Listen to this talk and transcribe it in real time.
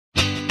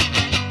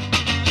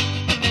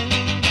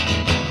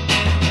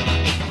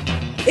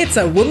It's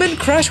a Woman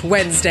Crush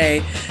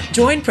Wednesday.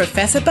 Join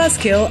Professor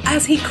Buzzkill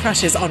as he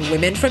crushes on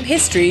women from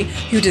history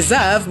who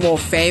deserve more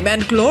fame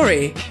and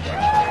glory.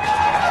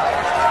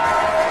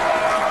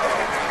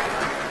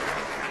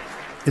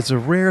 It's a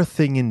rare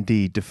thing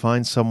indeed to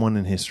find someone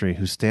in history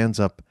who stands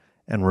up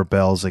and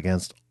rebels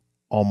against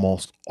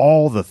almost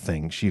all the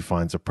things she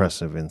finds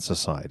oppressive in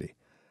society.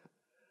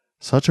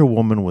 Such a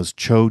woman was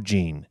Qiu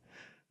Jin,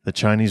 the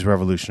Chinese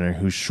revolutionary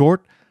whose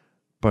short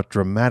but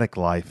dramatic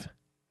life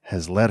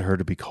has led her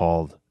to be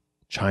called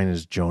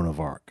China's Joan of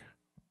Arc.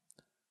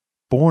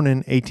 Born in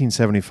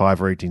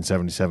 1875 or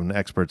 1877,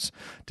 experts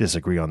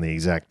disagree on the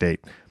exact date,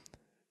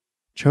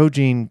 Qiu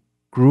Jin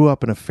grew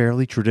up in a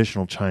fairly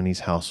traditional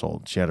Chinese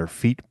household. She had her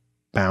feet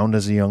bound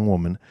as a young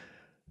woman,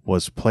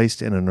 was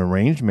placed in an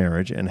arranged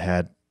marriage, and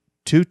had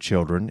 2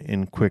 children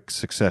in quick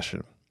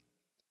succession.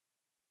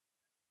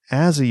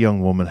 As a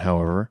young woman,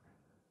 however,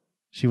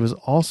 she was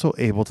also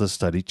able to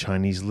study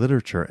Chinese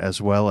literature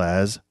as well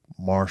as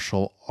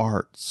martial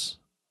arts.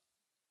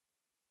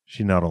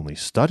 She not only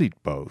studied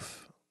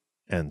both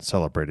and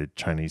celebrated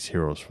Chinese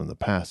heroes from the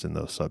past in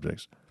those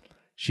subjects,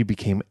 she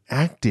became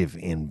active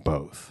in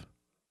both,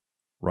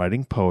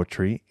 writing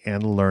poetry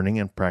and learning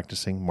and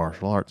practicing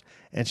martial arts,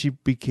 and she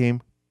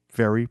became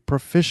very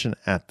proficient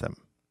at them.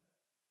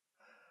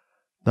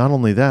 Not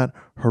only that,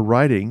 her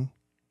writing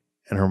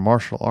and her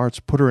martial arts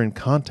put her in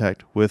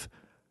contact with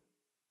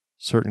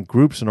certain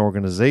groups and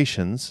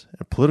organizations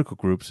and political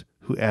groups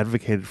who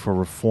advocated for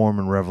reform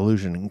and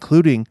revolution,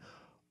 including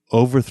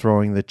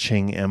overthrowing the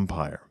Qing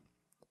Empire.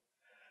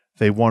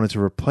 They wanted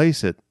to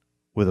replace it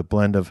with a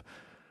blend of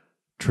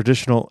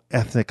traditional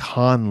ethnic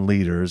Han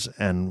leaders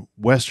and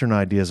Western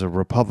ideas of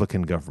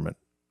republican government.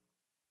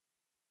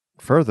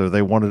 Further,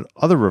 they wanted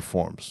other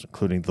reforms,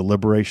 including the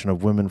liberation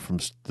of women from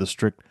the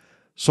strict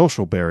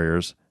social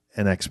barriers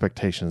and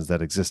expectations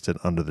that existed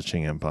under the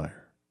Qing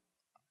Empire.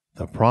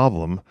 The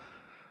problem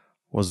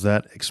was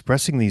that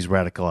expressing these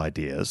radical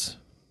ideas,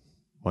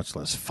 much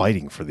less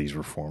fighting for these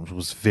reforms,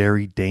 was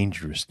very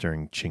dangerous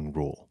during Qing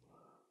rule.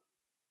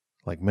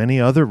 Like many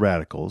other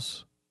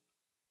radicals,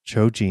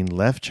 Qiu Jin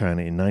left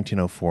China in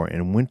 1904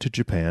 and went to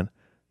Japan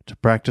to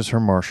practice her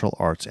martial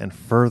arts and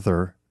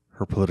further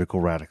her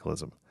political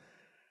radicalism.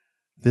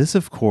 This,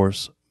 of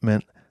course,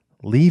 meant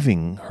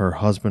leaving her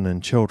husband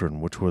and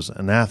children, which was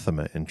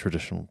anathema in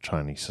traditional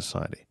Chinese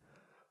society.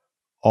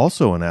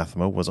 Also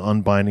anathema was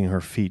unbinding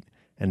her feet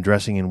and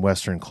dressing in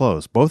Western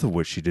clothes, both of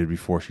which she did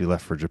before she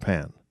left for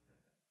Japan.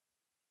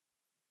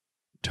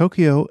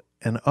 Tokyo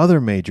and other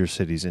major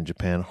cities in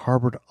Japan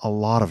harbored a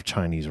lot of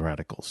Chinese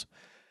radicals,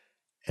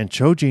 and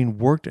Qiu Jin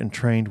worked and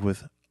trained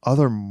with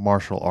other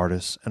martial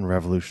artists and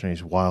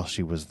revolutionaries while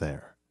she was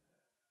there.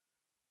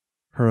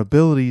 Her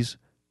abilities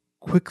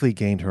quickly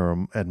gained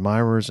her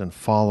admirers and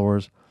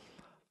followers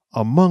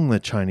among the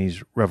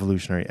Chinese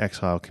revolutionary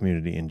exile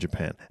community in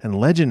Japan, and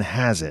legend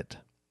has it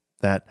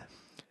that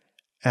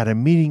at a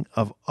meeting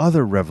of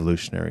other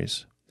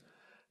revolutionaries,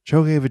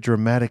 Qiu gave a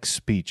dramatic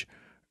speech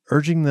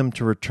urging them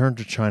to return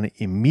to China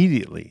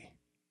immediately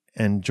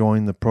and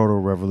join the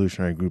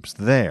proto-revolutionary groups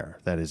there,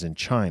 that is, in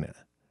China.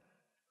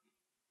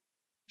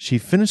 She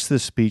finished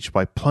this speech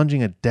by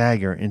plunging a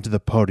dagger into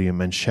the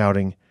podium and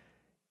shouting,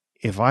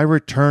 "If I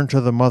return to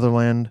the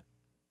motherland,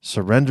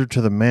 surrender to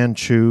the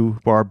Manchu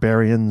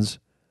barbarians,"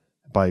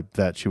 by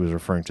that she was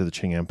referring to the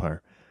Qing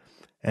Empire,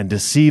 "and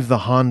deceive the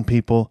Han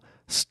people,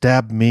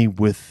 stab me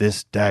with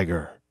this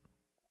dagger."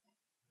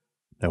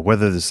 Now,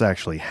 whether this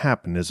actually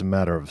happened is a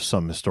matter of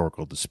some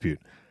historical dispute,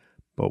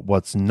 but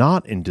what's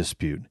not in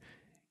dispute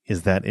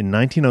is that in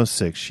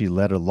 1906 she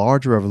led a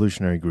large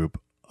revolutionary group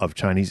of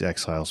Chinese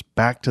exiles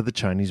back to the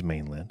Chinese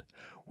mainland,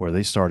 where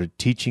they started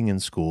teaching in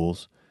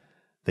schools,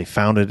 they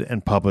founded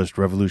and published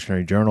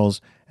revolutionary journals,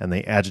 and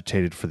they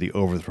agitated for the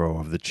overthrow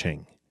of the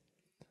Qing.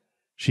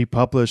 She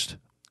published,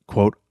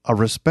 quote, "a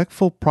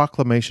respectful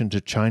proclamation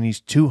to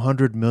Chinese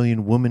 200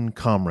 million women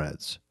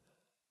comrades,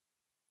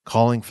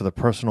 calling for the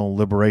personal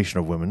liberation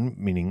of women,"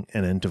 meaning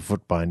an end to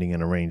foot binding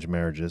and arranged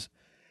marriages,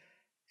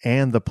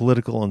 "and the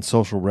political and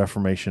social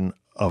reformation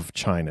of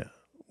China,"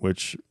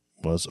 which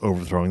was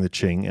overthrowing the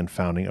Qing and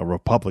founding a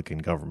republican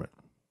government.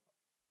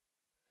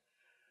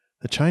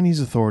 The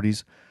Chinese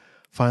authorities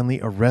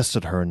finally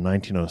arrested her in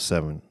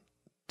 1907,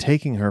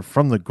 taking her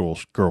from the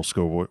girls'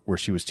 school where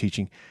she was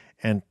teaching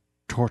and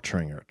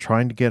torturing her,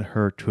 trying to get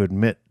her to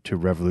admit to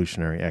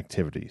revolutionary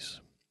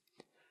activities.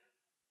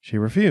 She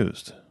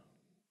refused,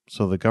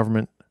 so the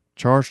government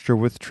charged her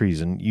with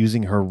treason,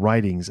 using her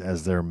writings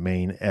as their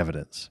main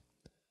evidence.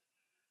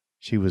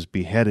 She was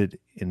beheaded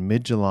in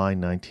mid-July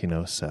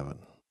 1907.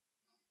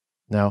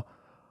 Now,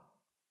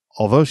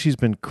 although she's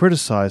been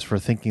criticized for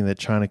thinking that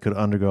China could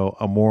undergo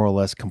a more or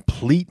less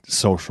complete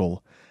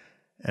social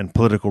and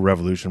political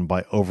revolution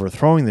by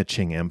overthrowing the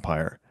Qing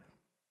Empire,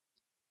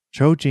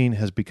 Qiu Jin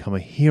has become a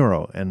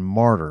hero and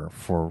martyr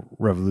for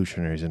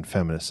revolutionaries and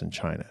feminists in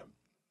China.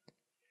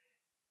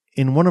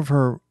 In one of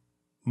her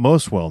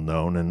most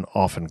well-known and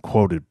often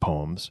quoted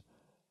poems,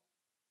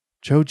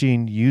 Qiu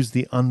Jin used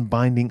the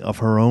unbinding of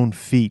her own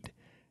feet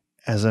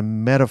as a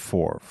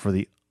metaphor for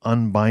the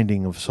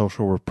unbinding of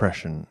social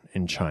repression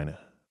in China.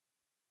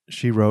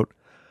 She wrote,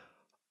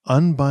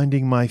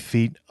 "Unbinding my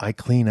feet, I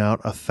clean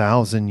out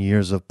 1,000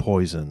 years of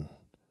poison.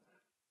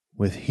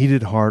 With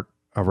heated heart,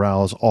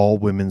 arouse all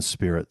women's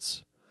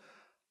spirits.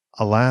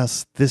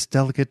 Alas, this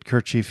delicate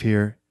kerchief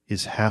here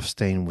is half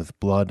stained with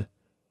blood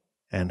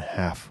and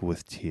half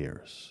with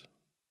tears."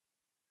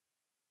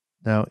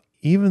 Now,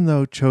 even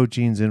though Qiu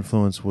Jin's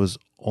influence was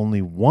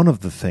only one of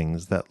the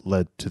things that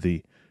led to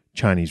the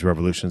Chinese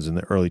revolutions in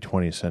the early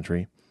 20th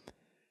century,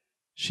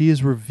 she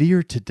is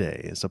revered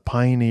today as a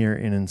pioneer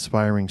in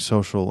inspiring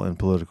social and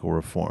political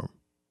reform.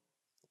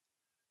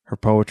 Her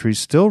poetry is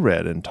still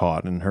read and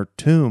taught, and her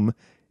tomb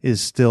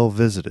is still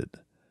visited.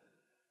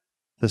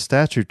 The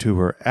statue to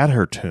her at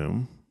her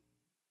tomb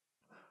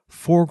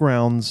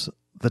foregrounds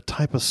the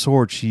type of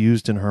sword she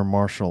used in her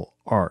martial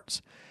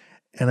arts,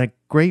 and a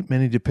great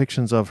many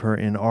depictions of her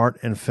in art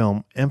and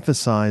film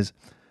emphasize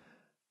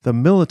the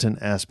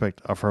militant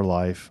aspect of her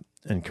life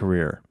and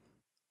career.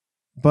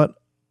 But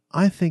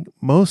I think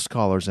most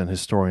scholars and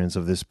historians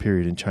of this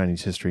period in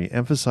Chinese history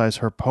emphasize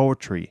her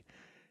poetry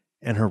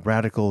and her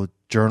radical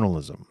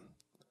journalism.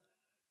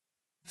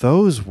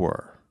 Those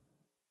were,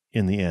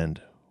 in the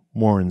end,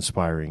 more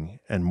inspiring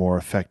and more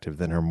effective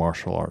than her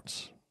martial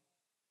arts.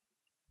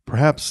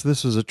 Perhaps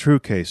this is a true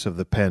case of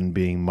the pen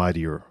being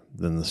mightier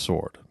than the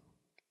sword.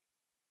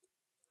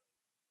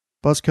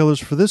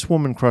 Buzzkillers, for this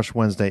Woman Crush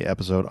Wednesday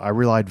episode, I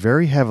relied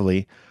very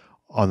heavily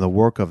on the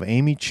work of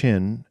Amy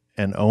Chin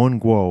and Owen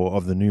Guo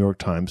of the New York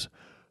Times,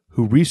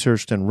 who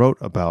researched and wrote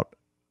about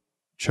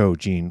Qiu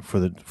Jin for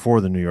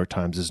the New York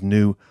Times'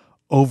 new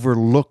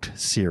Overlooked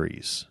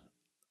series.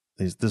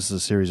 This is a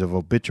series of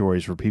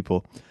obituaries for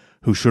people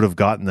who should have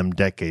gotten them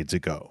decades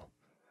ago.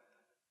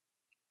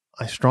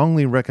 I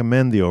strongly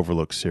recommend the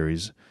Overlooked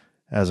series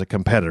as a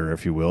competitor,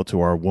 if you will,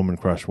 to our Woman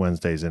Crush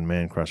Wednesdays and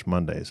Man Crush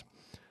Mondays.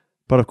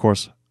 But of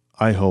course,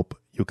 I hope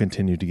you'll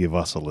continue to give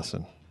us a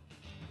listen.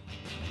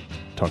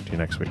 Talk to you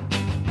next week.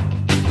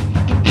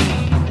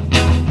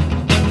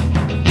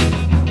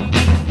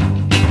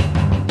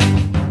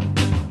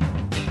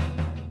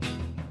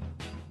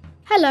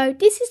 Hello,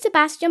 this is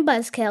Sebastian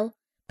Buzzkill.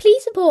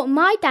 Please support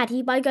my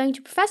daddy by going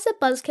to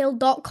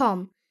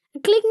ProfessorBuzzkill.com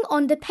and clicking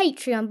on the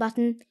Patreon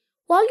button.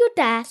 While you're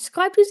there,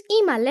 subscribe to his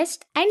email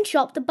list and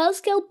shop the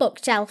Buzzkill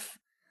bookshelf.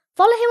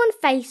 Follow him on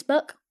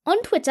Facebook,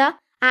 on Twitter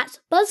at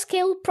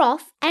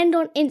BuzzkillProf, and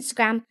on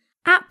Instagram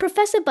at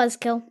Professor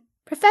Buzzkill.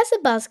 Professor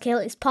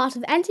Buzzkill is part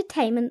of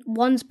Entertainment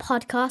One's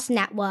podcast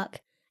network.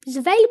 It's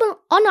available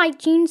on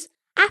iTunes,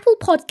 Apple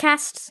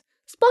Podcasts,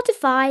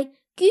 Spotify,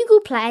 Google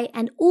Play,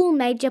 and all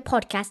major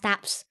podcast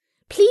apps.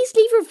 Please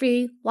leave a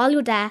review while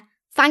you're there.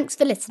 Thanks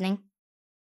for listening.